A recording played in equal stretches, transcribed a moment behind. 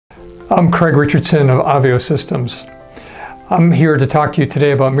I'm Craig Richardson of Avio Systems. I'm here to talk to you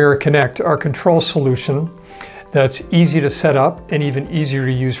today about Mira Connect, our control solution that's easy to set up and even easier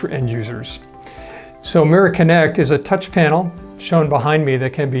to use for end users. So Mira Connect is a touch panel shown behind me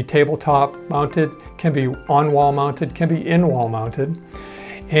that can be tabletop mounted, can be on-wall mounted, can be in-wall mounted.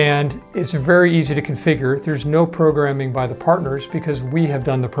 And it's very easy to configure. There's no programming by the partners because we have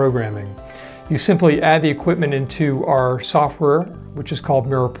done the programming. You simply add the equipment into our software, which is called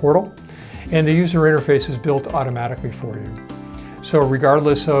Mira Portal, and the user interface is built automatically for you. So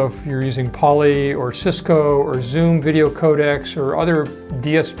regardless of you're using Poly or Cisco or Zoom video codecs or other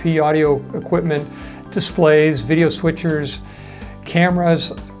DSP audio equipment, displays, video switchers,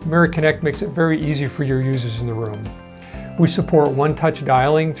 cameras, Mira Connect makes it very easy for your users in the room. We support one-touch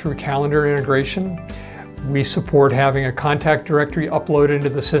dialing through calendar integration. We support having a contact directory uploaded into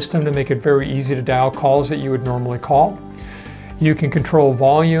the system to make it very easy to dial calls that you would normally call. You can control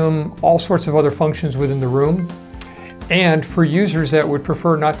volume, all sorts of other functions within the room. And for users that would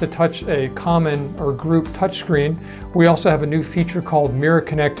prefer not to touch a common or group touchscreen, we also have a new feature called Mira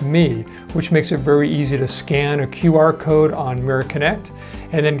Connect Me, which makes it very easy to scan a QR code on Mira Connect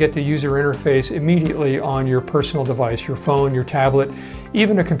and then get the user interface immediately on your personal device, your phone, your tablet,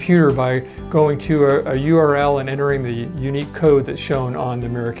 even a computer by going to a URL and entering the unique code that's shown on the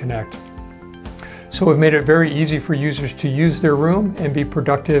Mira Connect. So we've made it very easy for users to use their room and be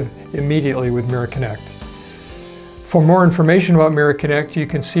productive immediately with Mira Connect. For more information about Mira Connect, you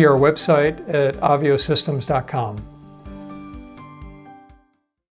can see our website at aviosystems.com.